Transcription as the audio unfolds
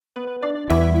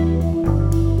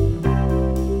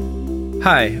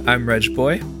Hi, I'm Reg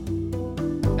Boy.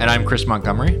 And I'm Chris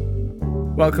Montgomery.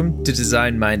 Welcome to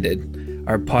Design Minded,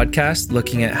 our podcast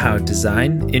looking at how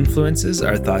design influences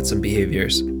our thoughts and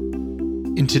behaviors.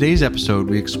 In today's episode,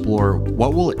 we explore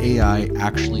what will AI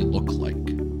actually look like.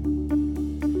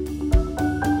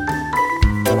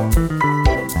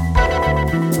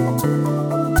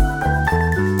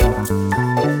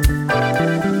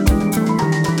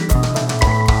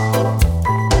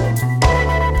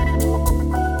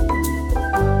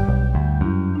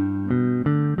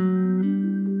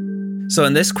 So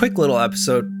in this quick little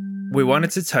episode, we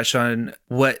wanted to touch on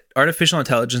what artificial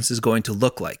intelligence is going to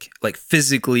look like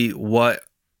physically, what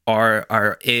are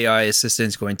our AI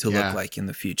assistants going to look like in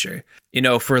the future. You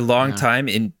know, for a long time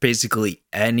in basically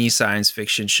any science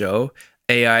fiction show,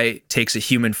 AI takes a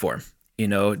human form. You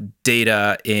know,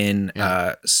 Data in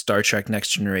Star Trek Next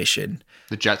Generation.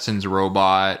 The Jetsons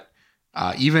robot,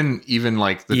 even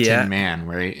like the Tin Man,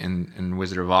 right? In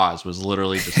Wizard of Oz was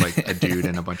literally just like a dude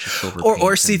in a bunch of silver paint.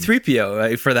 Or C-3PO,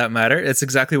 right, for that matter. It's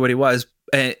exactly what he was.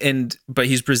 But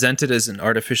he's presented as an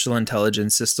artificial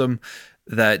intelligence system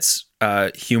that's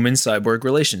human cyborg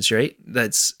relations, right?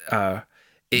 That's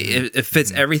it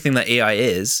fits everything that AI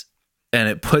is, and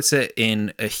it puts it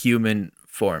in a human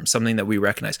form, something that we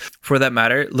recognize. For that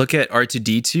matter, look at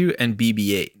R2-D2 and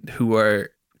BB-8, who are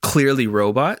clearly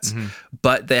robots,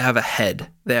 but they have a head.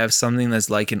 They have something that's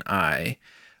like an eye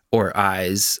or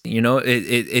eyes. You know,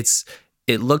 it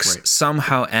looks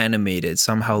somehow animated,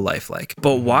 somehow lifelike.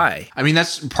 But why? I mean,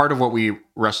 that's part of what we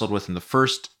wrestled with in the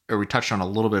first, or we touched on a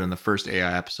little bit in the first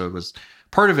AI episode, was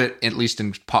part of it, at least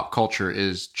in pop culture,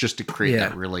 is just to create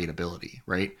that relatability,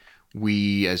 right?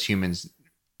 We as humans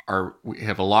we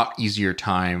have a lot easier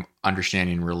time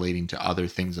understanding and relating to other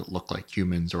things that look like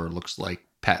humans or looks like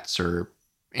pets or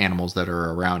animals that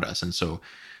are around us. And so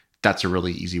that's a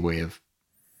really easy way of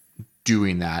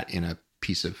doing that in a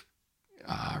piece of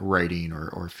writing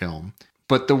or film.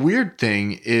 But the weird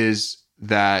thing is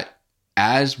that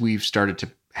as we've started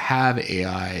to have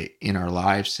AI in our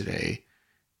lives today,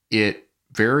 it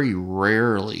very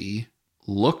rarely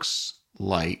looks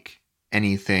like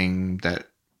anything that,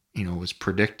 you know, was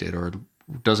predicted, or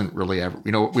doesn't really ever,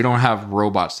 you know, we don't have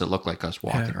robots that look like us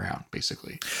walking around,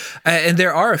 basically. And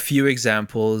there are a few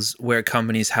examples where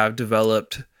companies have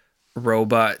developed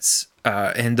robots,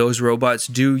 and those robots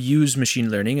do use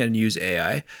machine learning and use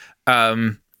AI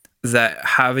that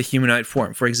have a humanoid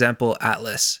form. For example,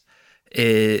 Atlas,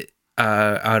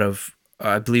 out of,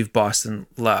 I believe, Boston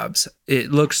Labs.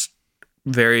 It looks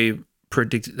very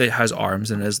predictable. It has arms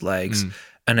and has legs,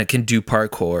 and it can do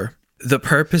parkour. The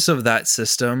purpose of that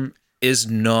system is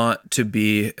not to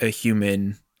be a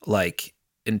human-like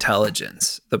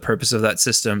intelligence. The purpose of that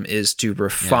system is to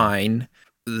refine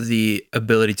the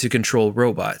ability to control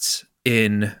robots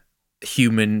in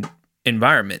human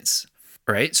environments,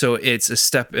 right? So it's a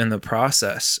step in the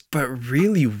process. But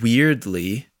really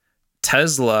weirdly,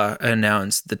 Tesla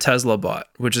announced the Tesla Bot,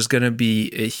 which is going to be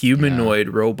a humanoid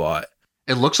robot.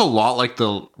 It looks a lot like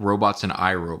the robots in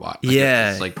iRobot.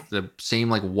 It's like the same,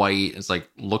 like white. It's like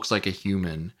looks like a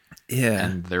human. Yeah,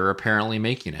 and they're apparently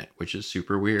making it, which is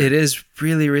super weird. It is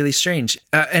really, really strange,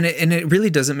 and it really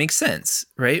doesn't make sense,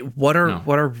 right? What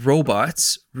are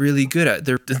robots really good at?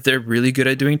 They're really good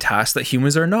at doing tasks that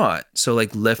humans are not. So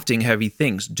like lifting heavy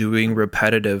things, doing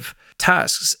repetitive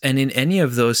tasks, and in any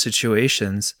of those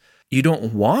situations, you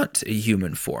don't want a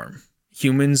human form.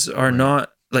 Humans are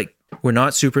not like, we're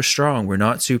not super strong. We're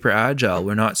not super agile.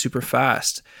 We're not super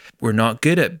fast. We're not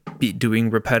good at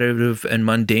doing repetitive and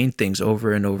mundane things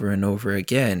over and over and over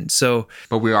again.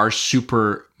 But we are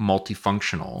super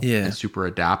multifunctional and super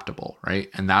adaptable, right?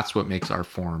 And that's what makes our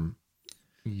form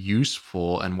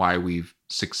useful, and why we've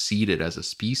succeeded as a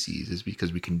species, is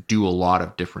because we can do a lot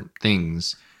of different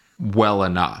things well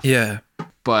enough. Yeah.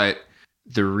 But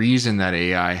the reason that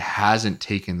AI hasn't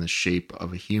taken the shape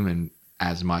of a human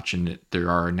as much, and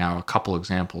there are now a couple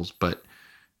examples, but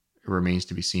it remains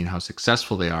to be seen how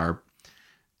successful they are.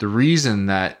 The reason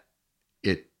that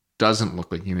it doesn't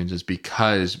look like humans is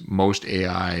because most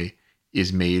AI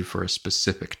is made for a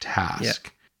specific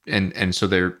task. And so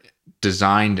they're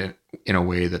designed in a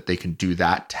way that they can do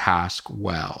that task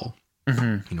well.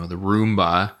 You know, the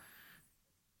Roomba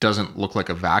doesn't look like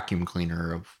a vacuum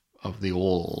cleaner of the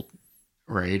old,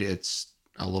 right? It's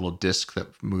a little disc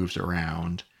that moves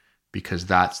around, because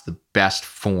that's the best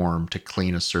form to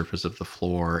clean a surface of the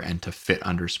floor and to fit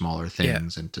under smaller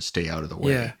things and to stay out of the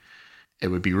way. Yeah. It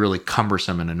would be really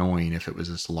cumbersome and annoying if it was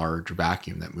this large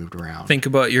vacuum that moved around. Think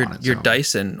about your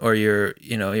Dyson or your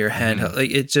handheld.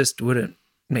 Like, it just wouldn't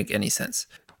make any sense.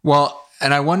 Well,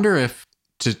 and I wonder if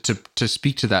to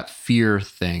speak to that fear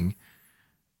thing,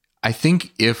 I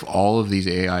think if all of these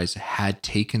AIs had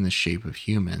taken the shape of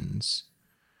humans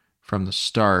from the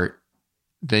start,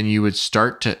 then you would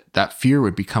start to, that fear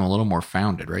would become a little more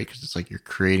founded, right? Because it's like you're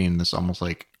creating this almost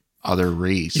like other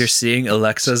race. You're seeing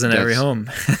Alexas in every home.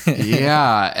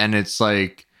 Yeah. And it's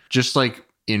like, just like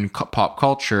in pop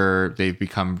culture, they're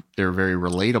very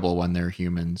relatable when they're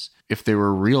humans. If they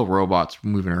were real robots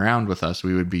moving around with us,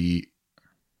 we would be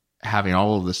having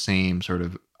all of the same sort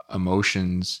of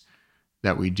emotions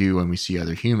that we do when we see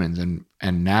other humans, and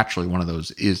naturally one of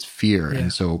those is fear.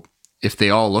 And so if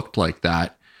they all looked like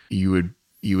that, you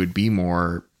would be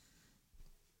more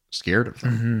scared of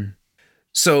them.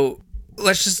 So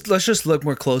let's just look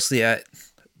more closely at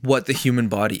what the human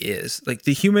body is. Like,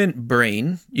 the human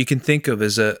brain, you can think of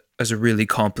as a really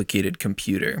complicated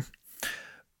computer.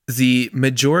 The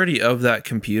majority of that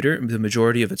computer, the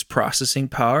majority of its processing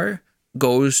power,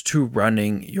 goes to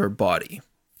running your body.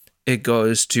 It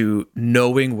goes to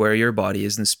knowing where your body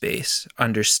is in space,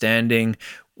 understanding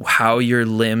how your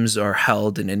limbs are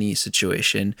held in any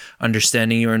situation,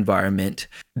 understanding your environment,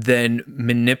 then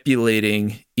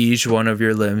manipulating each one of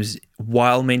your limbs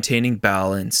while maintaining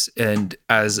balance. And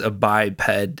as a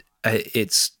biped,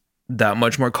 it's that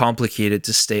much more complicated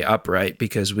to stay upright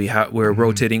because we're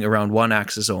rotating around one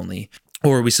axis only,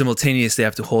 or we simultaneously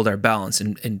have to hold our balance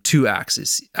in two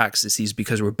axes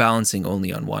because we're balancing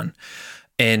only on one.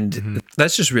 And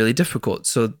that's just really difficult.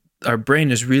 So our brain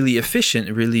is really efficient,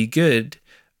 really good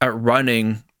at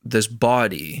running this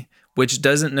body, which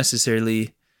doesn't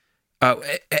necessarily,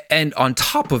 and on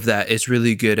top of that, it's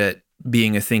really good at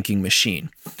being a thinking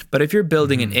machine. But if you're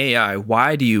building an AI,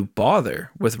 why do you bother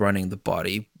with running the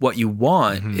body? What you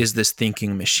want is this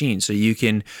thinking machine. So you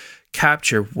can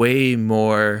capture way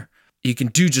more, you can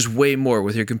do just way more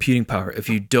with your computing power if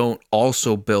you don't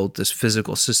also build this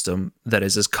physical system that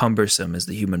is as cumbersome as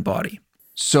the human body.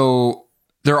 So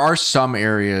there are some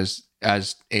areas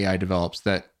as AI develops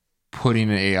that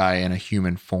putting an AI in a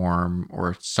human form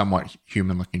or somewhat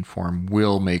human looking form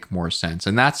will make more sense.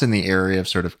 And that's in the area of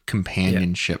sort of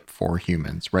companionship for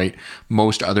humans, right?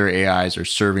 Most other AIs are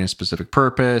serving a specific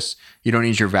purpose. You don't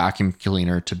need your vacuum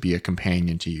cleaner to be a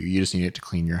companion to you. You just need it to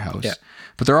clean your house. Yeah.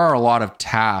 But there are a lot of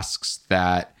tasks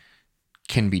that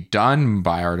can be done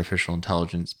by artificial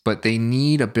intelligence, but they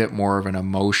need a bit more of an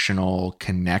emotional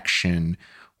connection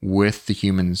with the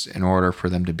humans in order for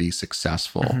them to be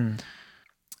successful.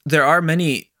 There are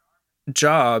many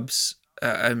jobs,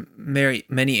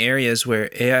 many areas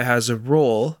where AI has a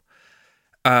role,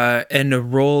 and a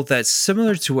role that's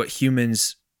similar to what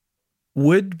humans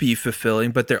would be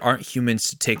fulfilling, but there aren't humans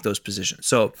to take those positions.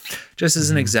 So just as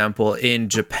an example, in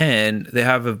Japan, they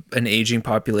have an aging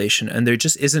population, and there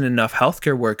just isn't enough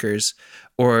healthcare workers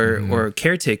or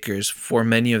caretakers for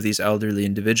many of these elderly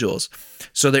individuals.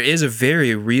 So there is a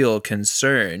very real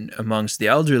concern amongst the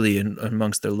elderly and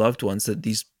amongst their loved ones that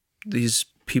these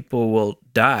people will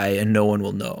die and no one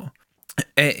will know.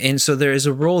 And so there is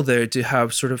a role there to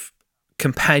have sort of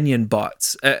companion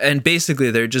bots, and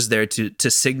basically they're just there to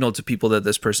signal to people that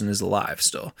this person is alive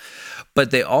still,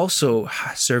 but they also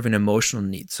serve an emotional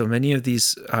need. So many of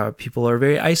these people are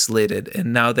very isolated,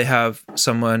 and now they have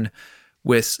someone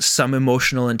with some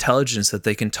emotional intelligence that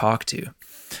they can talk to,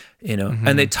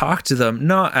 and they talk to them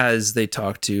not as they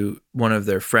talk to one of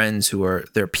their friends who are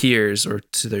their peers or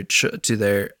to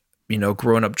their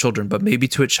grown-up children, but maybe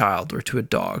to a child or to a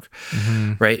dog,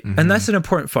 right? And that's an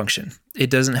important function. It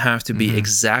doesn't have to be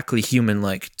exactly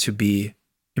human-like to be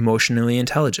emotionally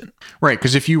intelligent. Right,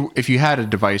 because if you had a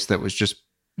device that was just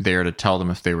there to tell them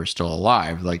if they were still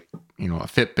alive, like, a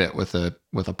Fitbit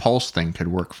with a pulse thing could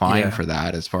work fine for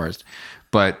that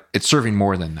but it's serving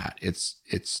more than that.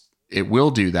 It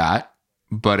will do that,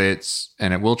 but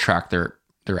and it will track their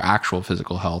actual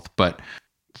physical health, but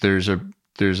there's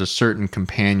a certain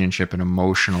companionship and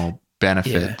emotional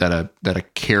benefit that a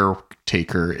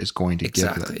caretaker is going to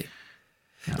give them.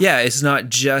 Yeah, it's not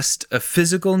just a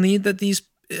physical need that these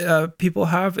people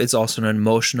have. It's also an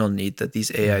emotional need that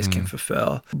these AIs can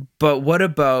fulfill. But what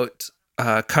about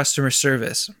customer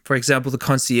service? For example, the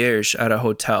concierge at a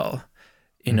hotel,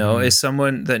 is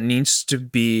someone that needs to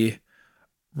be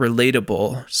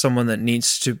relatable, someone that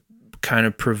needs to kind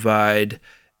of provide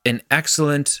an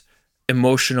excellent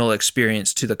emotional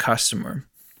experience to the customer.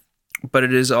 But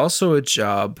it is also a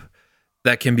job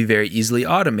that can be very easily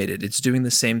automated. It's doing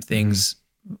the same things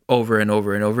over and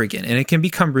over and over again, and it can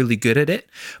become really good at it,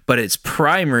 but its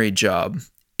primary job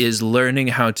is learning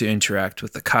how to interact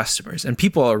with the customers. And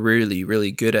people are really,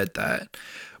 really good at that,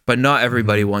 but not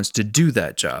everybody wants to do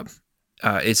that job.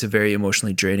 It's a very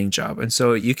emotionally draining job. And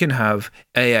so you can have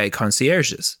AI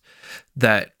concierges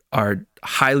that are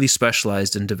highly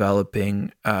specialized in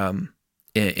developing,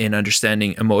 in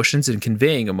understanding emotions and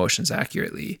conveying emotions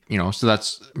accurately. So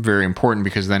that's very important,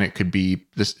 because then it could be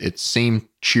its same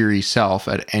cheery self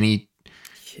at any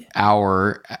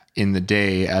hour in the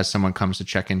day as someone comes to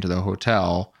check into the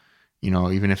hotel.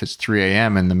 Even if it's 3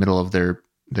 a.m. in the middle of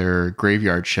their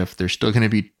graveyard shift, they're still going to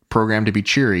be programmed to be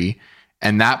cheery.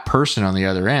 And that person on the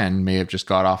other end may have just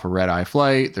got off a red-eye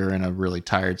flight. They're in a really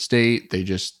tired state. They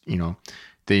just,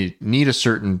 they need a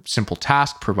certain simple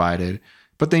task provided,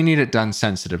 but they need it done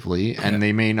sensitively, and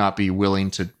they may not be willing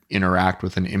to interact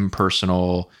with an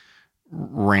impersonal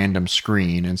random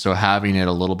screen. And so having it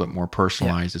a little bit more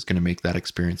personalized is going to make that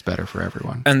experience better for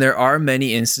everyone. And there are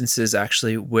many instances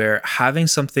actually where having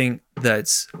something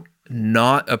that's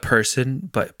not a person,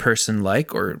 but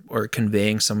person-like, or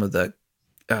conveying some of the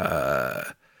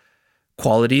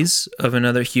qualities of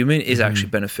another human is actually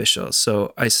beneficial.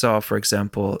 So I saw, for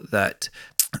example, that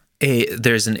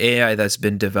there's an AI that's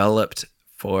been developed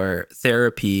for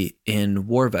therapy in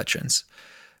war veterans,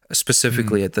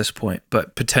 specifically at this point,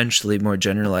 but potentially more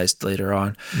generalized later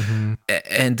on.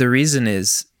 And the reason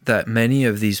is that many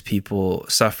of these people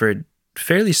suffered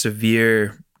fairly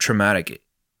severe traumatic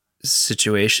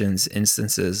situations,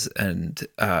 instances, and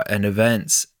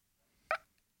events.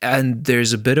 And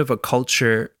there's a bit of a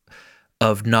culture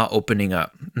of not opening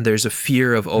up. There's a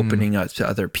fear of opening up to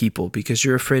other people because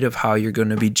you're afraid of how you're going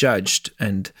to be judged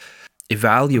and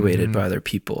evaluated by other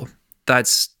people.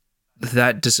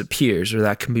 That disappears, or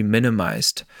that can be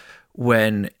minimized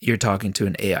when you're talking to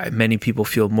an AI. Many people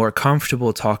feel more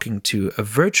comfortable talking to a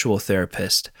virtual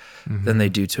therapist than they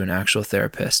do to an actual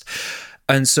therapist.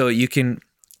 And so you can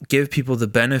give people the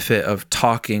benefit of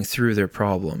talking through their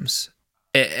problems.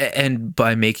 And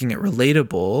by making it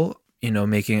relatable,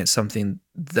 making it something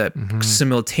that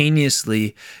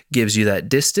simultaneously gives you that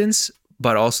distance,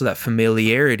 but also that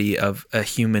familiarity of a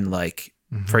human-like,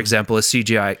 for example, a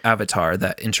CGI avatar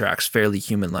that interacts fairly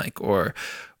human-like, or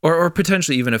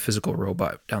potentially even a physical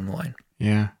robot down the line.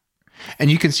 Yeah.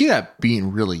 And you can see that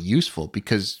being really useful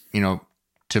because,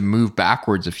 to move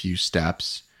backwards a few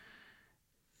steps,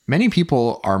 many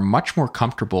people are much more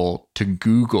comfortable to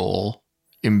Google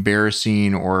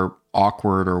embarrassing or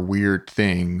awkward or weird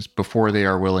things before they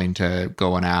are willing to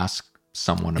go and ask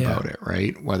someone about it,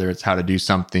 right? Whether it's how to do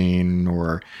something,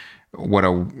 or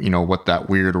what that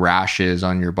weird rash is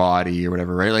on your body or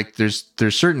whatever, right? Like there's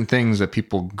certain things that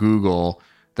people Google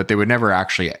that they would never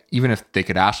actually, even if they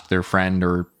could ask their friend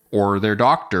or their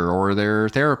doctor or their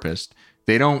therapist,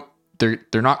 they're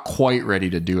not quite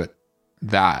ready to do it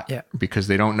because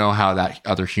they don't know how that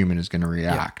other human is going to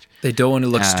react. They don't want to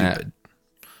look stupid.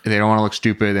 They don't want to look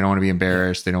stupid. They don't want to be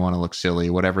embarrassed. They don't want to look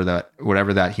silly, whatever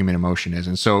that human emotion is.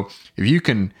 And so if you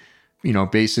can,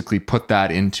 basically put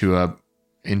that into a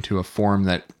form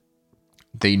that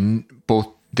they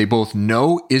both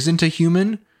know isn't a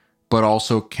human, but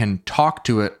also can talk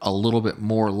to it a little bit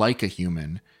more like a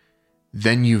human,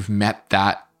 then you've met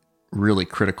that really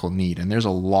critical need. And there's a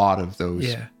lot of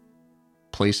those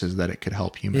places that it could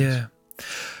help humans. Yeah.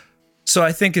 So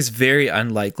I think it's very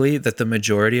unlikely that the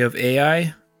majority of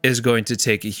AI is going to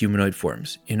take humanoid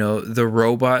forms. The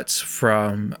robots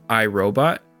from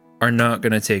iRobot are not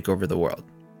going to take over the world.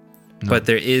 No. But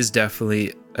there is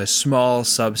definitely a small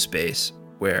subspace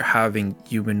where having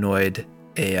humanoid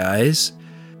AIs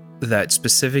that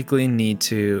specifically need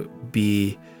to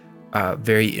be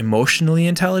very emotionally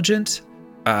intelligent,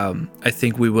 I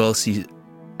think we will see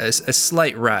a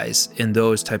slight rise in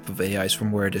those type of AIs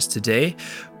from where it is today,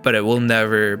 but it will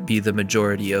never be the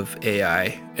majority of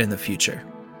AI in the future.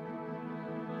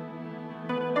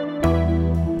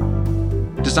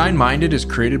 Design Minded is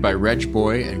created by Reg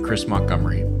Boy and Chris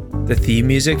Montgomery. The theme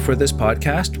music for this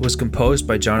podcast was composed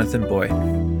by Jonathan Boy.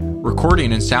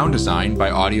 Recording and sound design by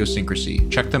Audiosyncrasy.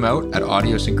 Check them out at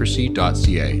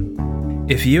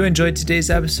audiosyncrasy.ca. If you enjoyed today's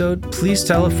episode, please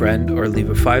tell a friend or leave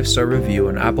a 5-star review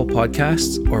on Apple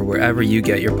Podcasts or wherever you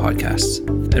get your podcasts.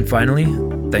 And finally,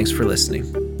 thanks for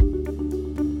listening.